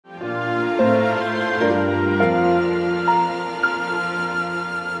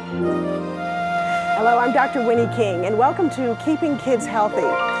Dr. Winnie King, and welcome to Keeping Kids Healthy.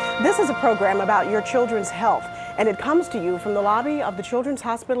 This is a program about your children's health, and it comes to you from the lobby of the Children's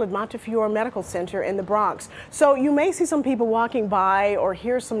Hospital at Montefiore Medical Center in the Bronx. So you may see some people walking by or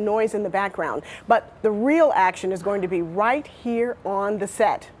hear some noise in the background, but the real action is going to be right here on the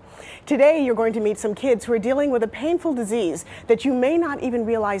set. Today, you're going to meet some kids who are dealing with a painful disease that you may not even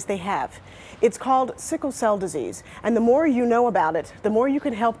realize they have. It's called sickle cell disease, and the more you know about it, the more you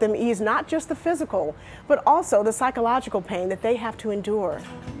can help them ease not just the physical, but also the psychological pain that they have to endure.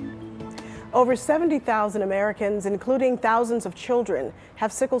 Over 70,000 Americans, including thousands of children,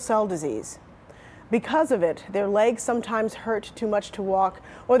 have sickle cell disease. Because of it, their legs sometimes hurt too much to walk,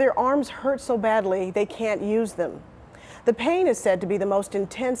 or their arms hurt so badly they can't use them. The pain is said to be the most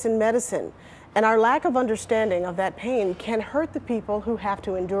intense in medicine, and our lack of understanding of that pain can hurt the people who have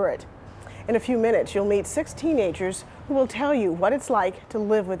to endure it. In a few minutes, you'll meet 6 teenagers who will tell you what it's like to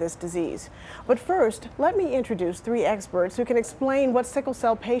live with this disease. But first, let me introduce 3 experts who can explain what sickle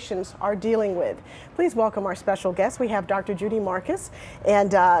cell patients are dealing with. Please welcome our special guests. We have Dr. Judy Marcus,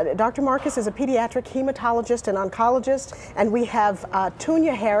 and Dr. Marcus is a pediatric hematologist and oncologist, and we have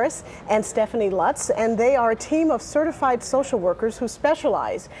Tunya Harris and Stephanie Lutz, and they are a team of certified social workers who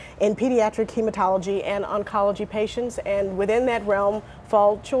specialize in pediatric hematology and oncology patients, and within that realm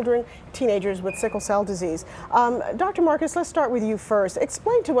fall children, teenagers with sickle cell disease. Dr. Marcus, let's start with you first.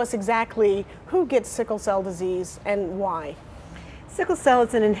 Explain to us exactly who gets sickle cell disease and why. Sickle cell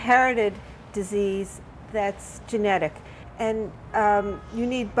is an inherited disease that's genetic, and you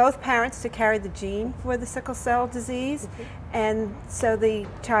need both parents to carry the gene for the sickle cell disease, and so the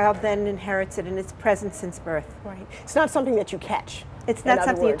child then inherits it, and it's present since birth. Right. It's not something that you catch. It's not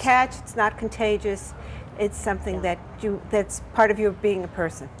something you catch. It's not contagious. It's something that's part of you being a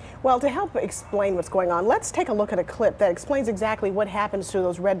person. Well, to help explain what's going on, let's take a look at a clip that explains exactly what happens to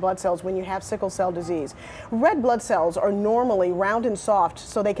those red blood cells when you have sickle cell disease. Red blood cells are normally round and soft,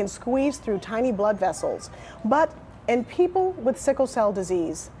 so they can squeeze through tiny blood vessels. But in people with sickle cell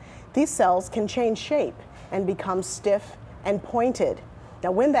disease, these cells can change shape and become stiff and pointed.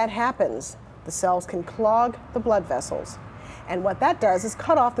 Now, when that happens, the cells can clog the blood vessels. And what that does is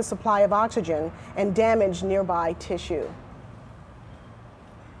cut off the supply of oxygen and damage nearby tissue.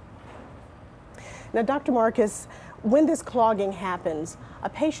 Now, Dr. Marcus, when this clogging happens, a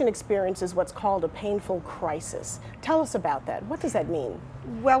patient experiences what's called a painful crisis. Tell us about that. What does that mean?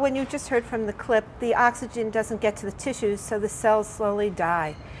 Well, when you just heard from the clip, the oxygen doesn't get to the tissues, so the cells slowly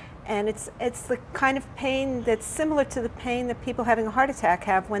die. And it's the kind of pain that's similar to the pain that people having a heart attack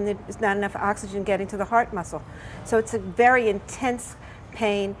have when there's not enough oxygen getting to the heart muscle. So it's a very intense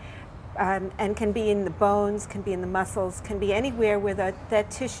pain, and can be in the bones, can be in the muscles, can be anywhere where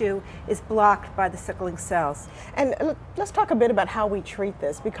that tissue is blocked by the sickling cells. And let's talk a bit about how we treat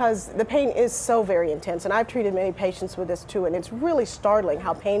this, because the pain is so very intense, and I've treated many patients with this too, and it's really startling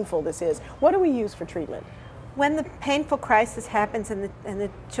how painful this is. What do we use for treatment? When the painful crisis happens and the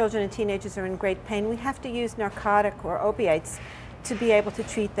children and teenagers are in great pain, we have to use narcotic or opiates to be able to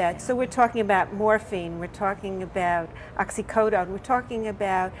treat that. So we're talking about morphine, we're talking about oxycodone, we're talking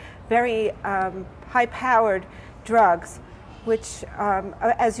about very high-powered drugs, which,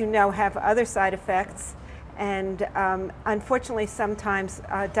 as you know, have other side effects. And unfortunately, sometimes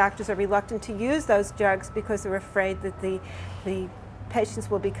doctors are reluctant to use those drugs because they're afraid that the patients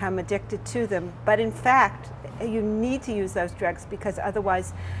will become addicted to them. But in fact, you need to use those drugs because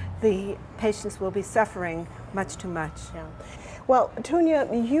otherwise the patients will be suffering much too much. Yeah. Well,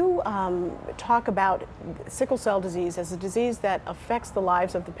 Tunya, you talk about sickle cell disease as a disease that affects the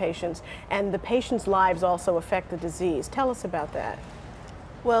lives of the patients, and the patients' lives also affect the disease. Tell us about that.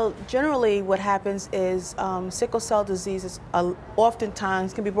 Well, generally what happens is sickle cell disease is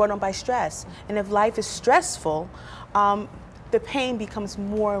oftentimes can be brought on by stress. And if life is stressful, the pain becomes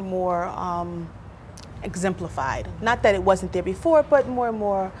more and more exemplified. Not that it wasn't there before, but more and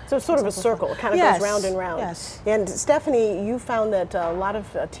more. So it's sort of a circle. It kind of goes round and round. Yes. And Stephanie, you found that a lot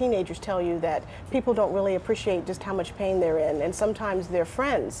of teenagers tell you that people don't really appreciate just how much pain they're in, and sometimes their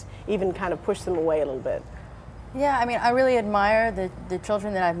friends even kind of push them away a little bit. Yeah, I mean, I really admire the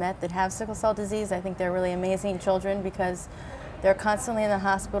children that I've met that have sickle cell disease. I think they're really amazing children because they're constantly in the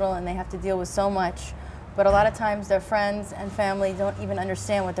hospital and they have to deal with so much. But a lot of times their friends and family don't even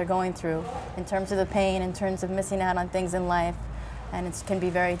understand what they're going through in terms of the pain, in terms of missing out on things in life, and it can be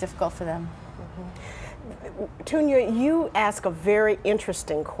very difficult for them. Tunya, you ask a very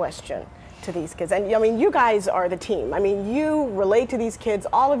interesting question. to these kids? And I mean, you guys are the team. I mean, you relate to these kids.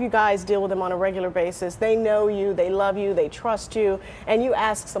 All of you guys deal with them on a regular basis. They know you, they love you, they trust you, and you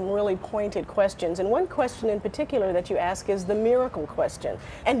ask some really pointed questions. And one question in particular that you ask is the miracle question.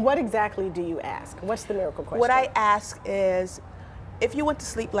 And what exactly do you ask? What's the miracle question? What I ask is, if you went to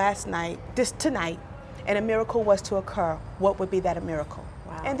sleep last night, tonight, and a miracle was to occur, what would be that miracle?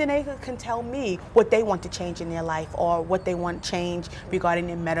 Wow. And then they can tell me what they want to change in their life, or what they want to change regarding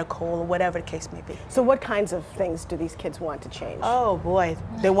their medical, or whatever the case may be. So what kinds of things do these kids want to change? Oh boy,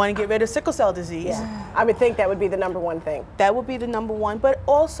 they want to get rid of sickle cell disease. Yeah. I would think that would be the number one thing. That would be the number one, but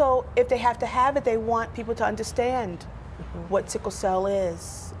also if they have to have it, they want people to understand what sickle cell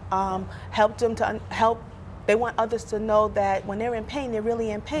is. Help them to They want others to know that when they're in pain, they're really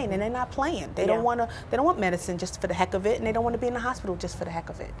in pain, and they're not playing. They don't want medicine just for the heck of it, and they don't want to be in the hospital just for the heck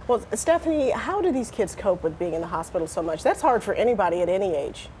of it. Well, Stephanie, how do these kids cope with being in the hospital so much? That's hard for anybody at any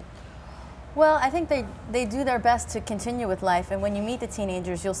age. Well, I think they do their best to continue with life, and when you meet the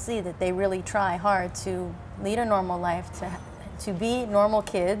teenagers, you'll see that they really try hard to lead a normal life, to be normal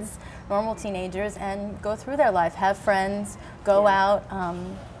kids, normal teenagers, and go through their life, have friends, go out,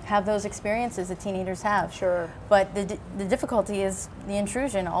 have those experiences that teenagers have. Sure. But the difficulty is the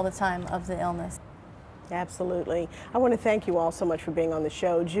intrusion all the time of the illness. Absolutely. I want to thank you all so much for being on the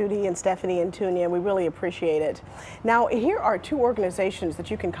show, Judy and Stephanie and Tunya. We really appreciate it. Now, here are two organizations that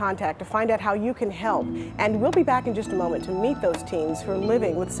you can contact to find out how you can help. And we'll be back in just a moment to meet those teens who are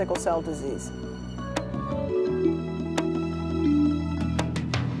living with sickle cell disease.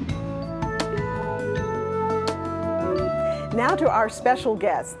 Now to our special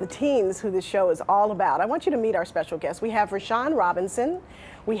guests, the teens who this show is all about. I want you to meet our special guests. We have Rashawn Robinson,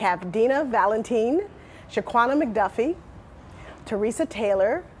 we have Dina Valentine, Shaquana McDuffie, Teresa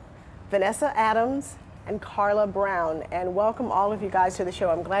Taylor, Vanessa Adams, and Carla Brown. And welcome all of you guys to the show.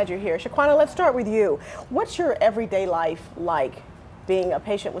 I'm glad you're here. Shaquana, let's start with you. What's your everyday life like being a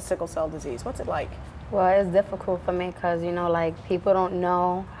patient with sickle cell disease? What's it like? Well, it's difficult for me because, you know, like, people don't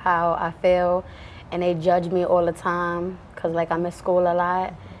know how I feel, and they judge me all the time because, like, I miss school a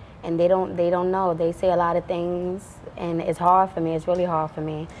lot, and they don't know. They say a lot of things, and it's hard for me. It's really hard for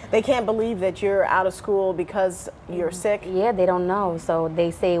me. They can't believe that you're out of school because you're sick? Yeah, they don't know. So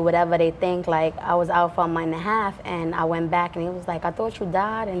they say whatever they think. Like, I was out for a month and a half, and I went back, and he was like, I thought you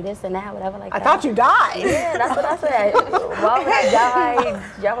died, and this and that, whatever like that. I thought you died? Yeah, that's what I said. Why would I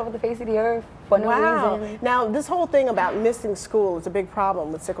die, jump over the face of the earth for no reason? Now, this whole thing about missing school is a big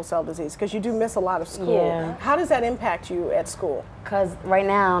problem with sickle cell disease because you do miss a lot of school. Yeah. How does that impact you at school? Because right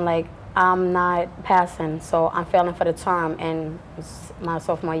now, like, I'm not passing, so I'm failing for the term, and it's my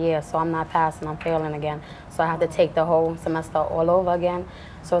sophomore year, so I'm not passing, I'm failing again. So I have to take the whole semester all over again.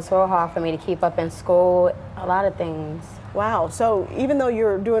 So it's real hard for me to keep up in school, a lot of things. Wow, so even though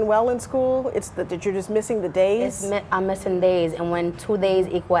you're doing well in school, it's that you're just missing the days? I'm missing days, and when 2 days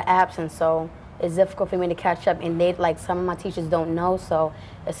equal absence, so it's difficult for me to catch up, and like, some of my teachers don't know, so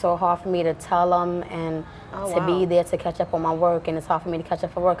it's so hard for me to tell them and to be there to catch up on my work, and it's hard for me to catch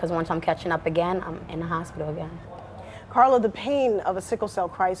up for work because once I'm catching up again, I'm in the hospital again. Carla, the pain of a sickle cell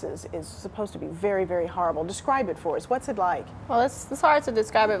crisis is supposed to be very, very horrible. Describe it for us. What's it like? Well, it's hard to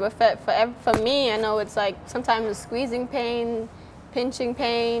describe it, but for me, I know it's like sometimes a squeezing pain, pinching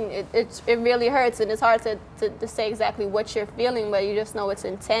pain. It really hurts, and it's hard to say exactly what you're feeling, but you just know it's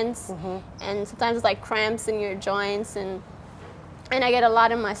intense. And sometimes it's like cramps in your joints, and I get a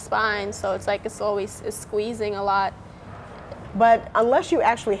lot in my spine, so it's like it's squeezing a lot. But unless you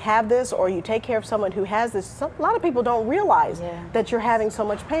actually have this or you take care of someone who has this, a lot of people don't realize that you're having so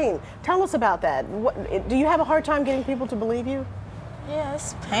much pain. Tell us about that. Do you have a hard time getting people to believe you? Yeah,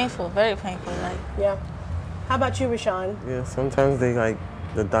 it's painful, very painful. Like. Yeah. How about you, Rashawn? Yeah, sometimes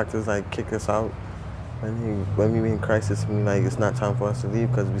the doctors kick us out when we in crisis. We it's not time for us to leave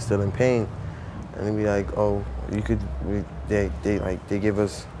because we're still in pain, and then we oh, you could. They give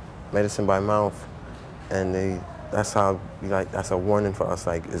us medicine by mouth, and that's how that's a warning for us.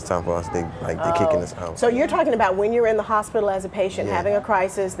 It's time for us. They're kicking us out. So you're talking about when you're in the hospital as a patient having a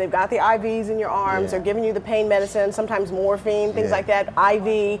crisis. They've got the IVs in your arms. They're giving you the pain medicine, sometimes morphine, things like that,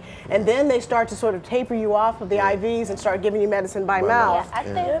 IV, and then they start to sort of taper you off of the IVs and start giving you medicine by mouth.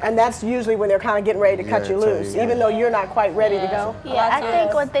 And that's usually when they're kind of getting ready to cut you loose, even though you're not quite ready to go. Yeah, I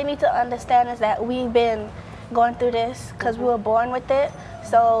think what they need to understand is that we've been going through this because we were born with it.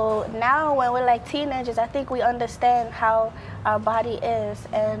 So now when we're like teenagers, I think we understand how our body is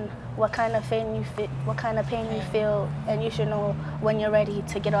and what kind of pain you feel, and you should know when you're ready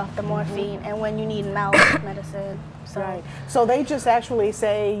to get off the morphine and when you need mouth medicine. So. Right. So they just actually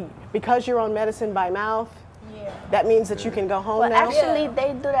say, because you're on medicine by mouth, That means that you can go home Well, now? actually,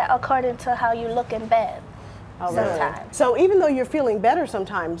 they do that according to how you look in bed. Oh, really? Sometimes. So even though you're feeling better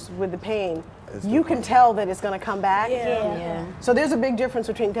sometimes with the pain, you can tell that it's going to come back? Yeah. So there's a big difference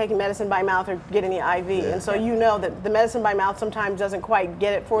between taking medicine by mouth or getting the IV. And so you know that the medicine by mouth sometimes doesn't quite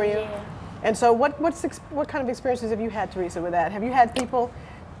get it for you? Yeah. And so what kind of experiences have you had, Teresa, with that? Have you had people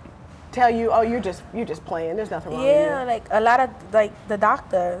tell you, oh, you're just playing, there's nothing wrong with you? Yeah, like a lot of like the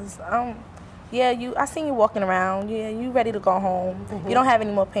doctors. Yeah, I seen you walking around. Yeah, you ready to go home. You don't have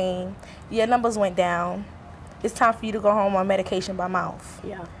any more pain. Your numbers went down. It's time for you to go home on medication by mouth.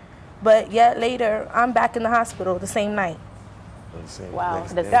 Yeah. But yet later, I'm back in the hospital the same night. Wow,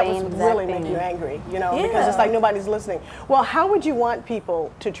 that would really make you angry, you know, because it's like nobody's listening. Well, how would you want people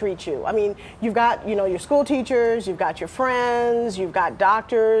to treat you? I mean, you've got, you know, your school teachers, you've got your friends, you've got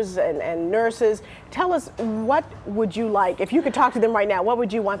doctors and nurses. Tell us, what would you like, if you could talk to them right now, what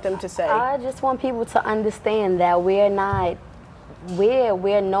would you want them to say? I just want people to understand that we're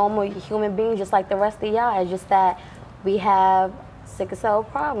normal human beings just like the rest of y'all. It's just that we have sickle cell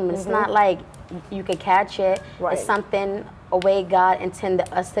problem. It's not like you could catch it. Right. It's something a way God intended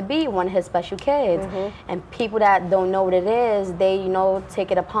us to be, one of his special kids. And people that don't know what it is, they, you know,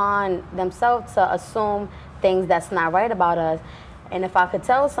 take it upon themselves to assume things that's not right about us. And if I could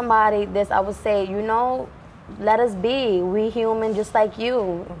tell somebody this, I would say, you know, let us be. We human just like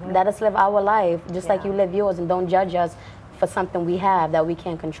you. Let us live our life just like you live yours, and don't judge us for something we have that we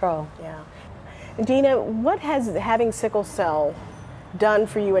can't control. Yeah. Dina, what has having sickle cell done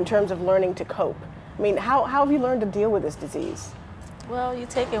for you in terms of learning to cope? I mean, how have you learned to deal with this disease? Well, you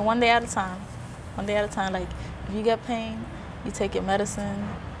take it one day at a time. One day at a time. Like, if you get pain, you take your medicine,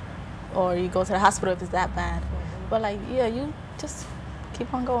 or you go to the hospital if it's that bad. But like, yeah, you just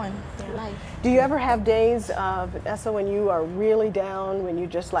keep on going. Life. Do you ever have days, Essa, when you are really down, when you're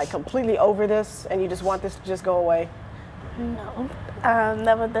just like completely over this and you just want this to just go away? No, I'm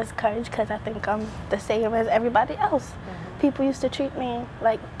never discouraged because I think I'm the same as everybody else. People used to treat me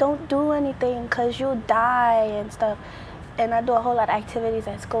like, don't do anything because you'll die and stuff. And I do a whole lot of activities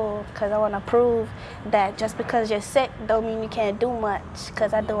at school because I want to prove that just because you're sick don't mean you can't do much,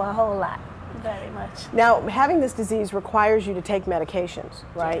 because I do a whole lot. Very much. Now, having this disease requires you to take medications,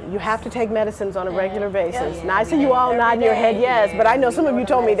 right? You have to take medicines on a regular basis. Now, I see you all nodding your head yes, but I know some of you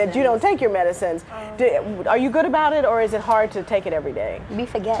told me that you don't take your medicines. Are you good about it, or is it hard to take it every day? Be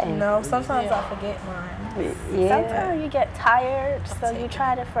forgetting. No, sometimes I forget mine. Sometimes you get tired, so you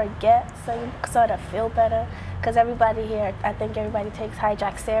try to forget, so you sort of feel better. Because everybody here, I think everybody takes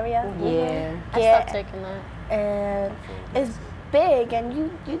hydroxyurea. I stopped taking that. And it's big,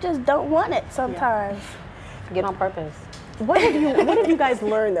 and you just don't want it sometimes. Forget on purpose. What have you guys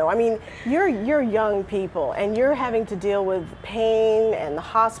learned though? I mean, you're young people, and you're having to deal with pain and the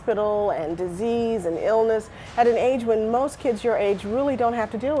hospital and disease and illness at an age when most kids your age really don't have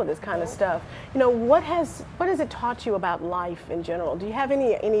to deal with this kind of stuff. You know, what has it taught you about life in general? Do you have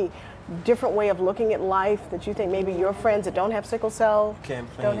any different way of looking at life that you think maybe your friends that don't have sickle cell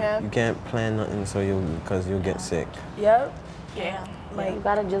don't have? You can't plan nothing because you'll get sick. Yep. Yeah. Like, you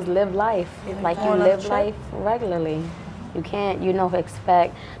gotta just live life like you live life regularly. You can't, you know,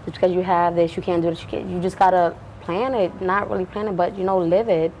 expect just because you have this, you can't do this. You just gotta plan it, not really plan it, but you know, live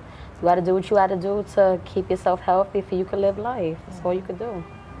it. You gotta do what you gotta do to keep yourself healthy so you can live life. That's all you can do.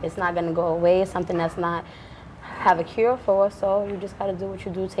 It's not gonna go away. It's something that's not have a cure for. So you just gotta do what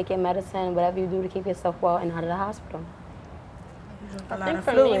you do, take your medicine, whatever you do to keep yourself well and out of the hospital. I think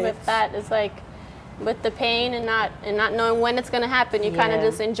for me with that, it's like, with the pain and not knowing when it's gonna happen, you kind of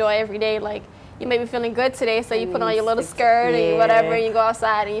just enjoy every day. Like, you may be feeling good today, so you put on your little skirt and whatever, and you go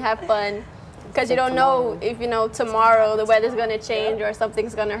outside and you have fun, because you don't know if, you know, tomorrow the weather's gonna change or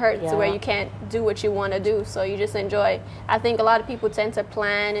something's gonna hurt to where you can't do what you want to do. So you just enjoy. I think a lot of people tend to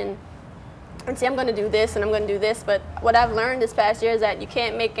plan and say, I'm gonna do this and I'm gonna do this, but what I've learned this past year is that you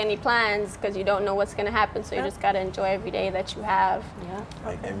can't make any plans because you don't know what's gonna happen. So you just gotta enjoy every day that you have.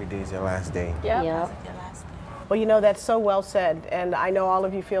 Like, every day is your last day. Well, you know, that's so well said, and I know all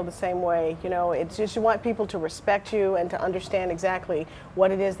of you feel the same way. You know, it's just you want people to respect you and to understand exactly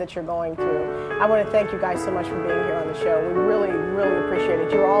what it is that you're going through. I want to thank you guys so much for being here on the show. We really, really appreciate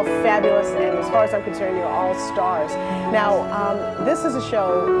it. You're all fabulous, and as far as I'm concerned, you're all stars. Now, this is a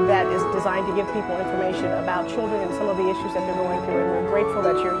show that is designed to give people information about children and some of the issues that they're going through, and we're grateful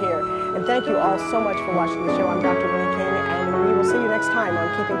that you're here. And thank you all so much for watching the show. I'm Dr. Winnie King, and we will see you next time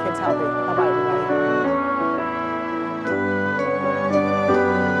on Keeping Kids Healthy. Bye-bye, everybody.